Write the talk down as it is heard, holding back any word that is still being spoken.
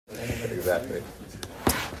Exactly.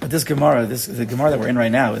 But this Gemara, the Gemara that we're in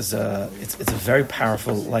right now is it's a very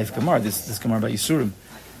powerful life Gemara. This Gemara about yisurim.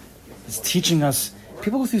 It's teaching us.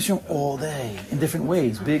 People go through yisurim all day in different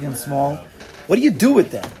ways, big and small. What do you do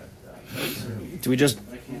with them? Do we just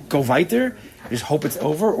go weiter? Just hope it's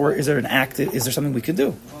over, or is there an act? Is there something we can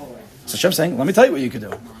do? So Hashem's saying, let me tell you what you can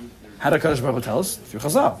do. How did Kadosh Baruch Hu tell us? Through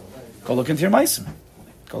Chazal. Go look into your Maisim.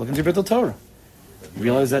 Go look into your Bittul Torah. You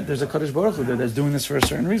realize that there's a Kadosh Baruch Hu that's doing this for a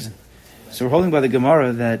certain reason. So we're holding by the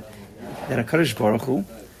Gemara that a Kadosh Baruch Hu,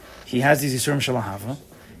 he has these yisurim shel ahava.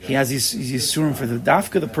 He has these yisurim for the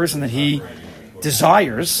dafka, the person that he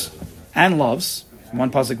desires and loves. One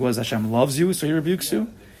pasuk was Hashem loves you, so he rebukes you.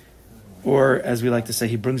 Or, as we like to say,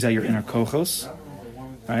 he brings out your inner kochos.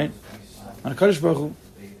 Right? On a Kadosh Baruch Hu,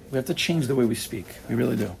 we have to change the way we speak. We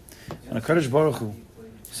really do. When a Kadosh Baruch Hu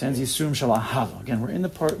sends yisurim shel ahava, again, we're in the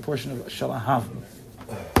portion of shel ahava.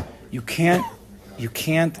 You can't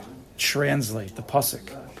translate the pasuk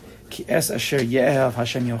ki es asher ye'ehav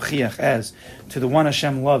Hashem yochiach as to the one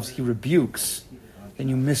Hashem loves he rebukes. Then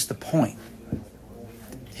you miss the point.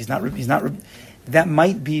 He's not. That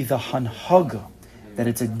might be the hanhaga, that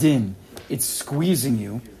it's a din, it's squeezing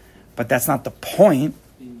you, but that's not the point.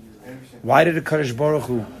 Why did the Kadosh Baruch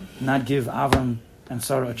Hu not give Avram and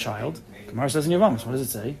Sarah a child? Gemara says in Yevamos. What does it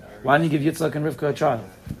say? Why didn't he give Yitzchak and Rivka a child?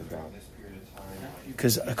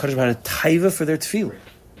 Because Kadosh Baruch Hu had a taiva for their tefillah.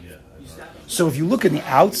 So if you look at the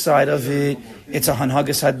outside of it, it's a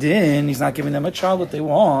hanhagas hadin. He's not giving them a child what they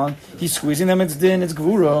want. He's squeezing them. It's din. It's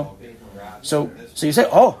gvura. So you say,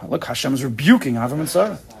 oh, look, Hashem is rebuking Avram and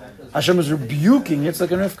Sarah. Hashem is rebuking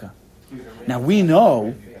Yitzchak and Rivka. Now we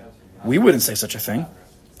know we wouldn't say such a thing.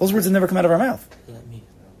 Those words would never come out of our mouth. What does that mean?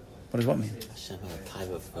 What does what mean? Hashem had a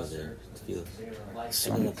taiva for their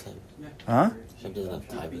tefillah. Huh? Hashem doesn't have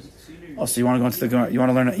taivas. Oh, so you want to go into the Gemara? You want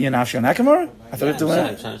to learn Ian Afshi on that Gemara? I thought I'm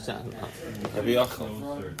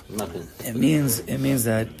it means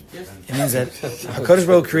that Hakadosh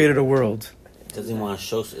Baruch Hu created a world. Does he want to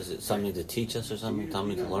show? Is it something to teach us or something? Tell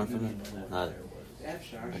me to learn from it? I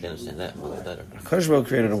can understand that much better. Hakadosh Baruch Hu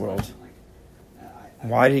created a world.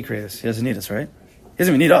 Why did he create us? He doesn't need us, right? He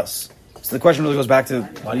doesn't even need us. So the question really goes back to,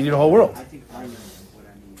 why do you need a whole world?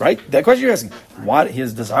 Right? That question you're asking. Why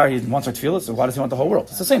his desire, he wants our tefillah, so why does he want the whole world?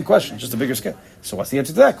 It's the same question, just a bigger scale. So what's the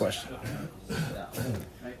answer to that question?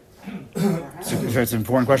 It's an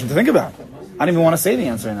important question to think about. I don't even want to say the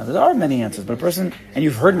answer right now. There are many answers, but a person, and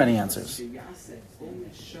you've heard many answers.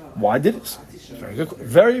 Why did it? Very good,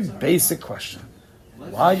 very basic question.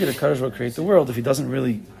 Why did a Kadosh Baruch Hu create the world if he doesn't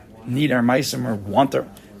really need our meisim or want our...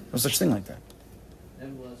 No such thing like that.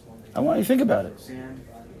 I want you to think about it.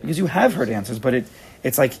 Because you have heard answers, but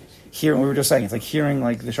it's like hearing, we were just saying, it's like hearing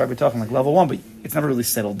like the Shabbat talking like level 1, but it's never really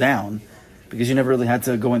settled down because you never really had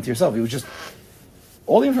to go into yourself. It was just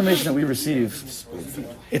all the information that we receive,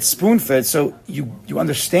 it's spoon-fed, so you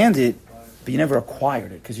understand it, but you never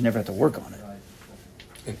acquired it because you never had to work on it.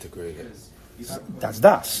 Integrate it. That's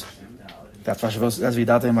das. That's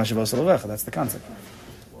vidata and mashavos alevecha. That's the concept.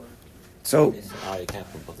 So, you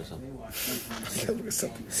can't put both or something.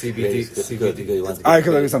 CBD. I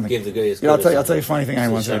could look at something. Give the goodies. I'll tell you a funny thing I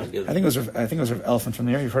once heard. I think it was Rav Elephant from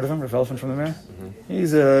the Air. You've heard of him, Rav Elephant from the Air? Mm-hmm.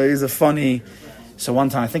 He's a funny. So one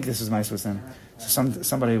time, I think this was nice with him. So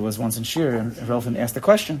somebody was once in Shir, and Rav Elephant asked a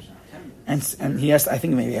question, and he asked, I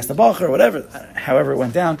think maybe he asked the Bach or whatever, however it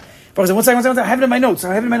went down. But I said, one second, I have it in my notes. So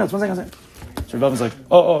Rav Elephant's like,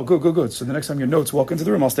 oh, good. So the next time your notes walk into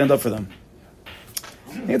the room, I'll stand up for them.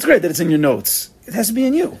 It's great that it's in your notes. It has to be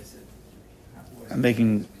in you. I'm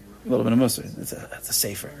making a little bit of mussar. That's a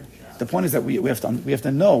safer. The point is that we have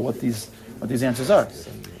to know what these answers are.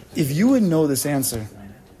 If you would know this answer,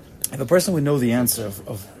 if a person would know the answer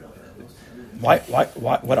of why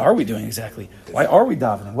what are we doing exactly? Why are we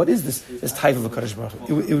davening? What is this type of a Kadosh Baruch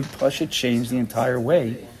Hu? It would change the entire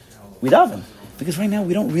way we daven. Because right now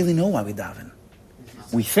we don't really know why we daven.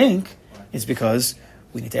 We think it's because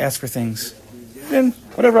we need to ask for things. And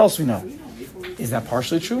whatever else we know. Is that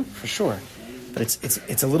partially true? For sure. But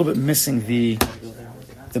it's a little bit missing the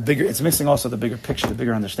bigger, it's missing also the bigger picture, the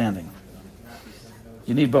bigger understanding.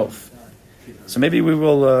 You need both. So maybe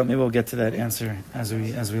we'll get to that answer as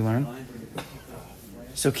we learn.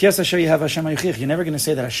 So Kiyas Asher Yehav Hashem Hayuchich, you're never going to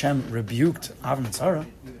say that Hashem rebuked Avram and Sarah.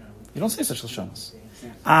 You don't say such lashonos.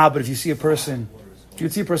 But if you see a person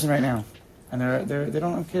right now, and they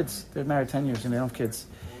don't have kids, they're married 10 years and they don't have kids.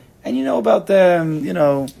 And you know about them,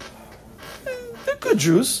 they're good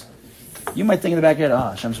Jews. You might think in the back of your head,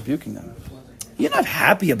 Hashem's rebuking them. You're not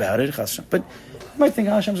happy about it, but you might think,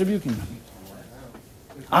 Hashem's rebuking them.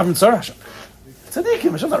 Avram Sarah Hashem.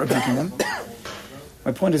 Tzaddikim, Hashem's not rebuking them.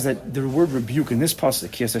 My point is that the word rebuke in this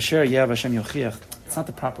pasuk, Ki asher yav Hashem yochiach, it's not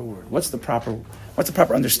the proper word. What's the proper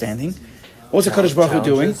understanding? What's the Kadosh Baruch Hu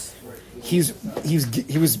doing?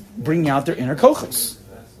 He was bringing out their inner kochos.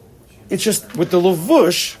 It's just with the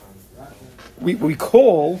levush, we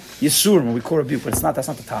call yisurim, or we call rebuke, but that's not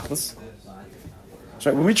the tachlis.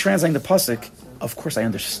 So when we're translating the pasuk, of course I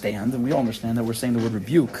understand, and we all understand that we're saying the word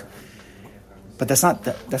rebuke, but that's not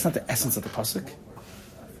the essence of the pasuk.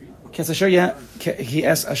 He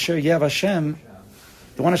asks Asher Yav Hashem,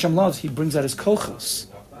 the one Hashem loves, he brings out his kochos.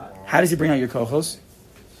 How does he bring out your kochos?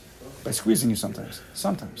 By squeezing you sometimes.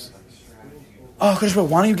 Oh, Kadosh Baruch,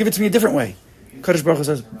 why don't you give it to me a different way? Kadosh Baruch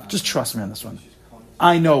says, just trust me on this one.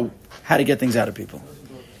 I know how to get things out of people.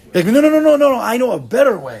 You're like, no, I know a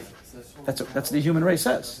better way. That's what the human race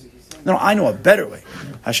says. No, I know a better way.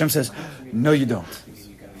 Hashem says, no, you don't.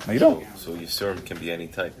 No, you don't. So yisurim can be any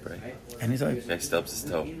type, right? Any type. The guy stubs his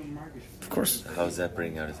toe. Of course. How does that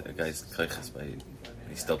bring out a guy's kochos when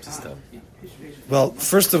he stubs his toe? Well,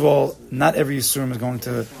 first of all, not every yisurim is going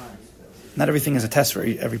to... Not everything is a test for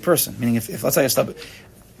every person. Meaning, if let's say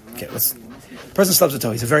person stubs a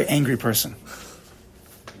toe, he's a very angry person.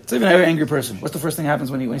 It's even a very angry person. What's the first thing that happens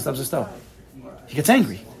when he stubs his toe? He gets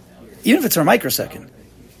angry. Even if it's for a microsecond.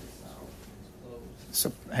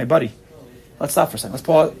 So, hey buddy, let's stop for a second. Let's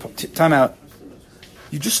pause, time out.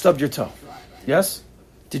 You just stubbed your toe. Yes?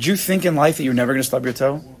 Did you think in life that you're never going to stub your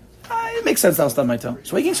toe? It makes sense I'll stub my toe.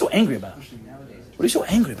 So what are you getting so angry about? What are you so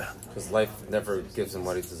angry about? Because life never gives him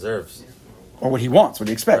what he deserves. Or what he wants, what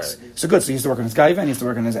he expects. Right. So good. So he has to work on his gaiva, and he has to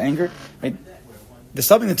work on his anger. Right? The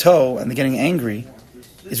stubbing the toe and the getting angry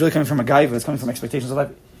is really coming from a gaiva. It's coming from expectations of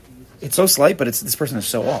life. It's so slight, but this person is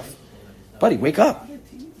so off. Buddy, wake up.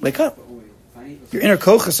 Wake up. Your inner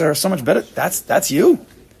kochas are so much better. That's you.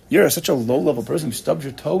 You're such a low-level person. You stubbed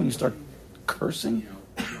your toe and you start cursing.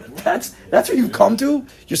 That's what you've come to.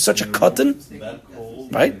 You're such a katan.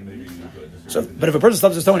 Right? So, but if a person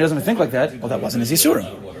stubs his toe and he doesn't think like that, well, that wasn't his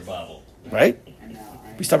yisurim. Right?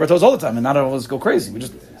 We stub our toes all the time, and not all of us go crazy.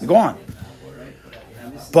 We go on.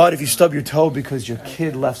 But if you stub your toe because your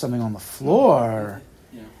kid left something on the floor,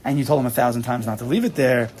 and you told him 1,000 times not to leave it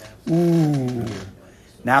there, ooh,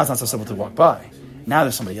 now it's not so simple to walk by. Now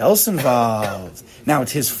there's somebody else involved. Now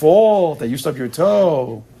it's his fault that you stubbed your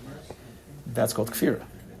toe. That's called kfira,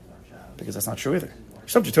 because that's not true either. You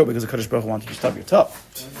stubbed your toe because the Kadosh Baruch Hu wanted you to stub your toe.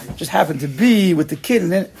 It just happened to be with the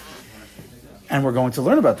kid, and we're going to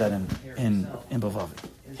learn about that in Bavavi.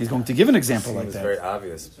 He's going to give an example like that. It's very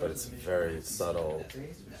obvious, but it's very subtle.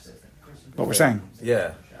 What we're saying?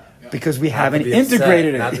 Yeah. Because we haven't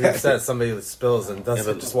integrated it. Not to be upset, somebody spills and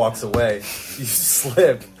just walks away. You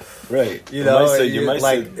slip. Right. You know,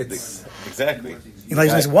 it's exactly.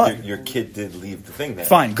 Like what? Your kid did leave the thing there.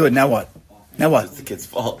 Fine, good. Now what? It's the kid's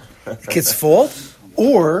fault. The kid's fault?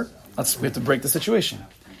 Or, we have to break the situation.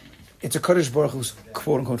 It's a Kadosh Baruch Hu's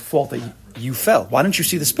quote-unquote fault that you fell. Why didn't you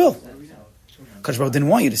see the spill? Kadosh Baruch Hu didn't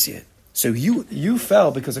want you to see it. So you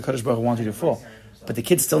fell because the Kadosh Baruch Hu wanted you to fall. But the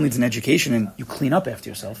kid still needs an education, and you clean up after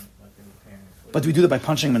yourself. But do we do that by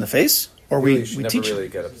punching him in the face? Or we teach him? You never really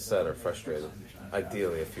get upset or frustrated.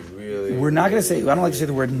 Ideally, if you really... We're not going to say... I don't like to say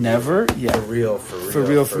the word never. Yeah. For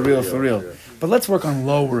real. But let's work on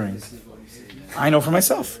lowering. I know for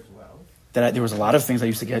myself that there was a lot of things I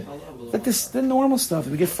used to get... Like the normal stuff.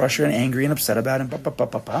 We get frustrated and angry and upset about it.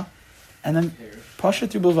 And then Pasha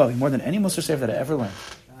through Bilvavi, more than any Musar Sefer that I ever learned.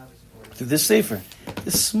 Through this Sefer.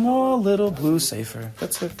 This small little blue Sefer.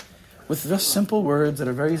 That's it. With just simple words that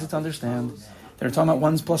are very easy to understand. That are talking about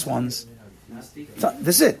ones plus ones.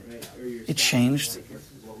 This is it. It changed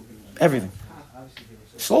everything.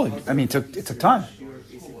 Slowly. I mean, it took time.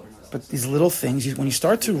 But these little things, when you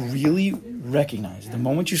start to really recognize, the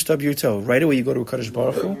moment you stub your toe, right away you go to a Kadosh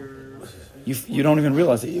Baruch Hu, you don't even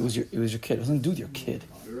realize that it was your kid. It doesn't do with your kid.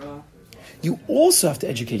 You also have to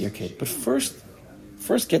educate your kid. But first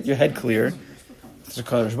get your head clear. It's a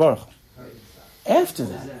Kadosh Baruch Hu. After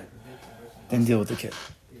that, then deal with the kid.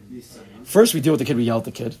 First we deal with the kid, we yell at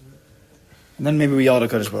the kid. And then maybe we yell at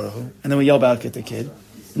Kadosh Baruch Hu. And then we yell back at the kid.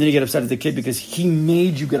 And then you get upset at the kid because he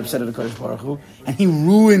made you get upset at the Kadosh Baruch Hu. And he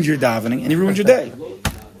ruined your davening. And he ruined your day.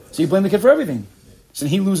 So you blame the kid for everything. So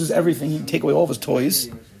he loses everything. You take away all of his toys.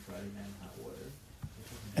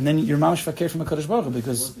 And then you're mamash fakir from the Kadosh Baruch Hu,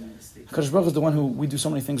 because Kadosh Baruch Hu is the one who we do so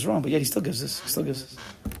many things wrong, but yet he still gives us.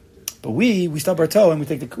 But we stub our toe and we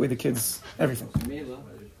take away the kids everything.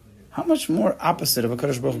 How much more opposite of a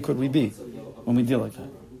Kadosh Baruch Hu could we be when we deal like that?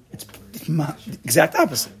 It's the exact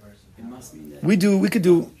opposite. We could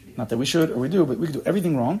do, not that we should or we do, but we could do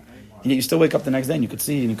everything wrong, and yet you still wake up the next day and you could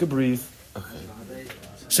see and you could breathe. Okay.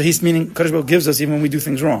 So he's meaning Kadosh Baruch Hu gives us even when we do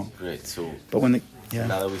things wrong. Right. So, but when Yeah.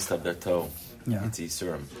 Now that we stubbed our toe, Yeah. it's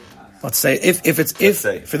yisurim. Let's say if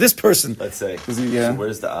for this person. Let's say. Yeah. So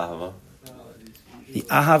where's the ahava? The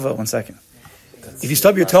ahava. 1 second. If you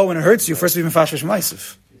stub your toe and it hurts you, first be mefashvish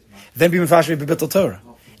ma'asif, then be mefashvish b'bittul Torah.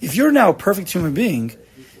 If you're now a perfect human being,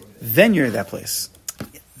 then you're at that place.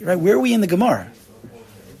 Right? Where are we in the Gemara?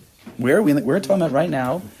 Where are we? We're talking about right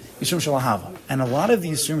now yisurim shel ahava, and a lot of the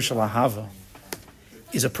yisurim shel ahava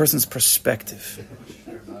is a person's perspective.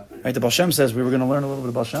 Right? The Baal Shem says we were going to learn a little bit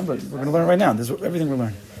of Baal Shem, but we're going to learn it right now. This is everything we're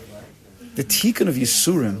learning. The tikkun of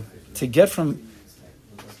yisurim, to get from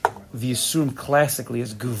the yisurim classically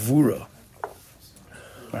is gevura.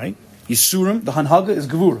 Right? Yisurim, the hanhaga is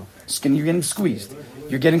gevura. Skin, you're getting squeezed.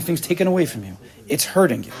 You're getting things taken away from you. It's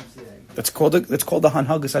hurting you. That's called the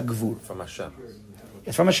hanhaga sa gevura. From Hashem.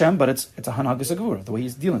 It's from Hashem, but it's a hanhaga sa gevura, the way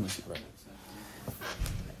He's dealing with you. Right.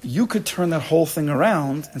 You could turn that whole thing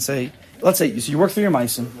around and say, let's say, so you work through your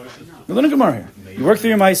meisim. You're learning Gemara here. You work through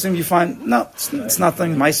your meisim, you find, no, it's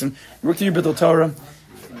nothing, meisim. You work through your bidul Torah.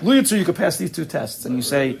 Luyatzu, you could pass these 2 tests, and you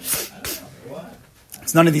say,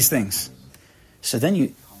 it's none of these things. So then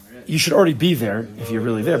you should already be there, if you're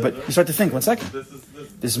really there, but you start to think, 1 second.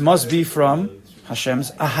 This must be from Hashem's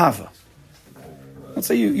ahava. Let's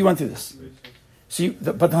say you went through this. So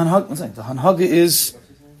but the hanhaga is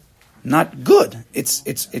not good.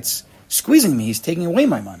 It's squeezing me. He's taking away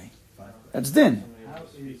my money. That's din.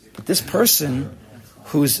 But this person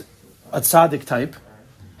who's a tzaddik type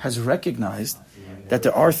has recognized that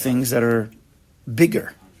there are things that are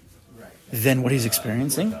bigger than what he's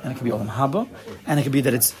experiencing, and it could be olam haba, and it could be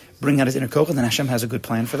that it's bringing out his inner kochel, and Hashem has a good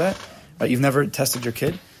plan for that. Right? You've never tested your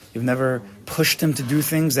kid. You've never pushed him to do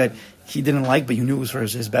things that he didn't like, but you knew it was for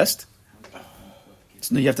his best.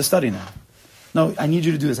 So you have to study now. No, I need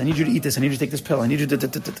you to do this. I need you to eat this. I need you to take this pill. I need you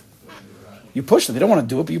to... You push them. They don't want to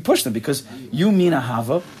do it, but you push them because you mean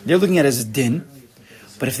ahava. They're looking at it as a din.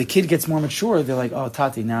 But if the kid gets more mature, they're like, oh,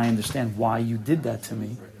 Tati, now I understand why you did that to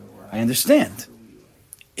me. I understand.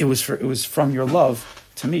 It was from your love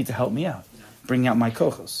to me to help me out, bring out my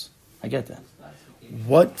kochos. I get that.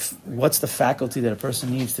 What's the faculty that a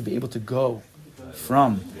person needs to be able to go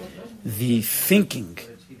from the thinking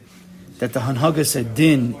that the hanhaga said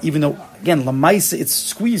din, even though, again, lamaisa, it's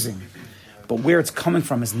squeezing, but where it's coming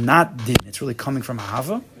from is not din, it's really coming from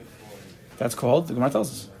ahava. That's called, the Gemara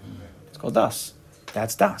tells us, it's called das.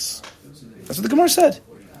 That's das. That's what the Gemara said.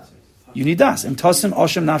 You need das. Im tasim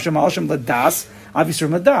oshem nafshem oshem ladas, avisur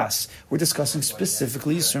ladas. We're discussing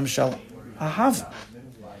specifically yisurim shel ahava.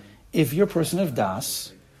 If you're a person of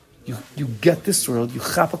das, you get this world, you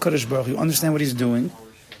chapa kadosh baruch, you understand what he's doing,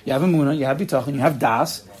 you have emunah, you have bitachon, you have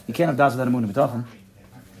das. You can't have das without emunah bitachon.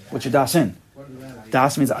 What's your das in?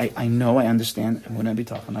 Das means I know, I understand emunah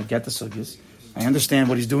bitachon. I get the sugyas. I understand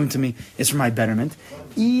what he's doing to me is for my betterment.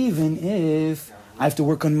 Even if I have to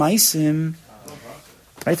work on meisim,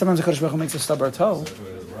 right? Sometimes the Kadosh Baruch Hu makes us stub our toe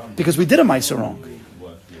because we did a meiser wrong.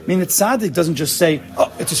 I mean, the tzaddik doesn't just say,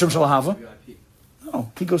 oh, it's a yisurim shel ahava.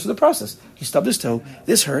 No, he goes through the process. He stubbed his toe.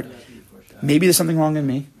 This hurt. Maybe there's something wrong in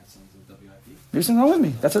me. Maybe there's something wrong with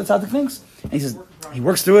me. That's what the tzaddik thinks. And he says, he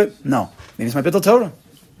works through it. No. Maybe it's my bidul Torah.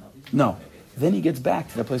 No. Then he gets back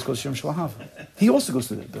to that place called yisurim shel ahava. He also goes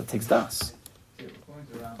through that, but it takes das.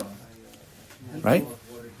 Right?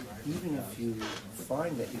 Even if you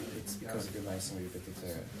find that it's because of your meisim or your bidul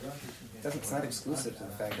Torah, it's not exclusive to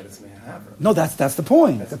the fact that it's ahava. No, that's the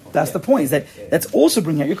point. That's the point. Is that that's also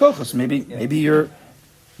bringing out your kochos. Maybe you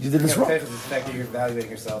did this wrong. It's the fact that you're evaluating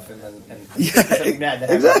yourself and exactly.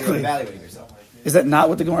 You're evaluating yourself. Is that not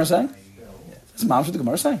what the Gemara is saying? That's what the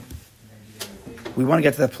Gemara is saying. We want to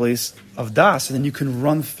get to that place of das, and then you can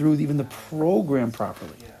run through even the program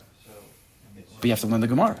properly. But you have to learn the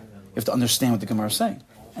Gemara. You have to understand what the Gemara is saying,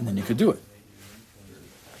 and then you could do it.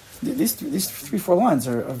 These 3-4 lines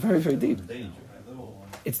are very, very deep.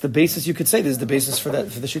 It's the basis, you could say, this is the basis for the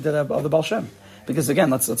shita of the Baal Shem. Because again,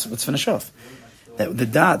 let's finish off.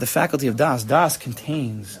 That the faculty of das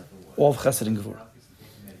contains all of Chesed and Gevurah.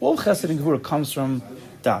 All of Chesed and Gevurah comes from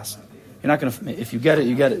das. You're not going to, if you get it,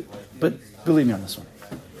 you get it. But believe me on this one.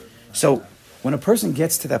 So when a person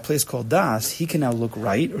gets to that place called das, he can now look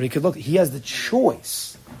right, or he has the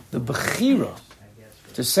choice, the bechira,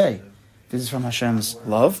 to say, this is from Hashem's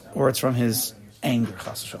love, or it's from his anger,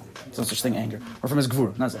 chas v'shalom. There's no such thing, anger. Or from his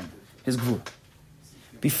gevurah, not his anger, his gevurah.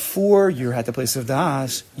 Before you're at the place of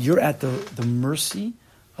das, you're at the mercy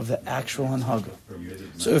of the actual hanhaga.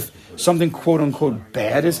 So if something quote-unquote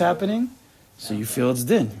bad is happening, so you feel it's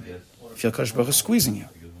din. You feel Kadosh Baruch Hu squeezing you.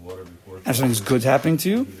 And if something's good happening to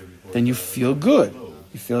you, then you feel good.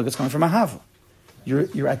 You feel like it's coming from ahava.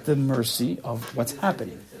 You're at the mercy of what's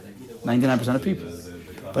happening. 99% of people.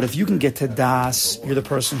 But if you can get to Das, you're the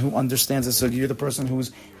person who understands the sugya. You're the person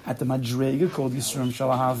who's at the madrega called yisurim shel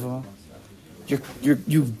ahava.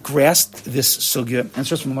 You've grasped this sugya, and it's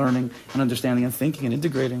just from learning and understanding and thinking and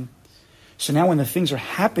integrating. So now when the things are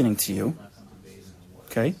happening to you,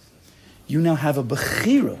 okay, you now have a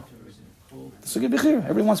bechira. The sugya bechira.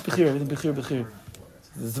 Everybody wants bechira. Everything bechira.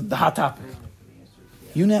 The hot topic.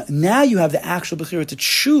 Now you have the actual bechira to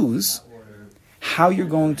choose how you're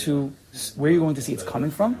going to, where you're going to see it's coming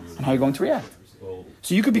from, and how you're going to react.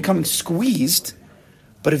 So you could be becoming squeezed,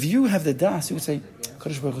 but if you have the das, you could say,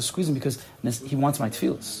 Kadosh Baruch Hu is squeezing because he wants my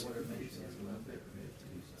tefillas.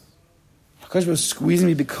 Kadosh Baruch Hu is squeezing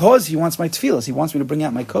me because he wants my tefillas. He wants me to bring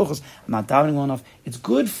out my kochos. I'm not davening long enough. It's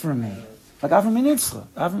good for me. Like Avram and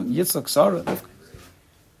Yitzchak, Sarah.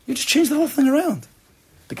 You just change the whole thing around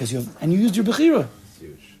because you used your bechira.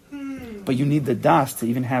 But you need the das to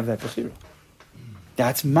even have that bechira.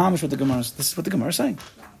 That's mamish what the Gemara is. This is what the Gemara is saying.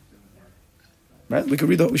 Right? We should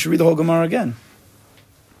read the whole Gemara again.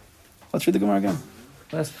 Let's read the Gemara again.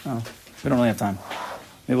 We don't really have time.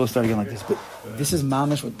 Maybe we'll start again like this. But this is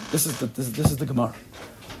mamish. This is the Gemara.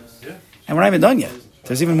 And we're not even done yet.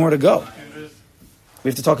 There's even more to go. We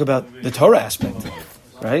have to talk about the Torah aspect,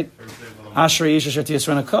 right? Ashrei ish asher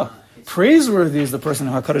tiyasrena ka. Praiseworthy is the person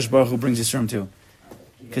who HaKadosh Baruch Hu brings Yisurim to.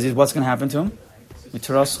 Because what's going to happen to him?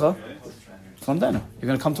 Mitarascha flamdenu. You're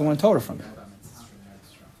going to come to learn Torah from it.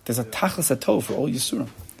 There's a tachlis atov for all Yisurim.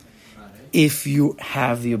 If you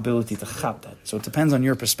have the ability to chap that. So it depends on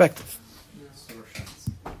your perspective.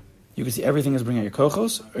 You can see everything is bringing out your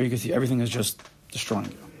kochos, or you can see everything is just destroying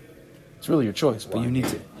you. It's really your choice, but you need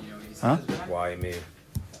to. Huh? Why me?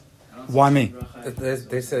 Why me?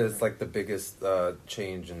 They said it's like the biggest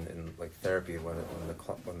change in like therapy when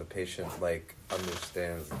the patient like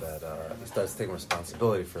understands that he starts taking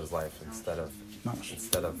responsibility for his life instead of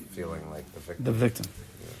feeling like the victim. The victim.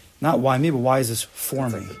 Yeah. Not why me, but why is this for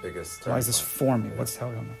me? Like the biggest why is this for me? What's the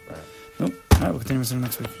hell going on? Right. Nope. All right, we'll continue with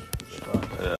next week.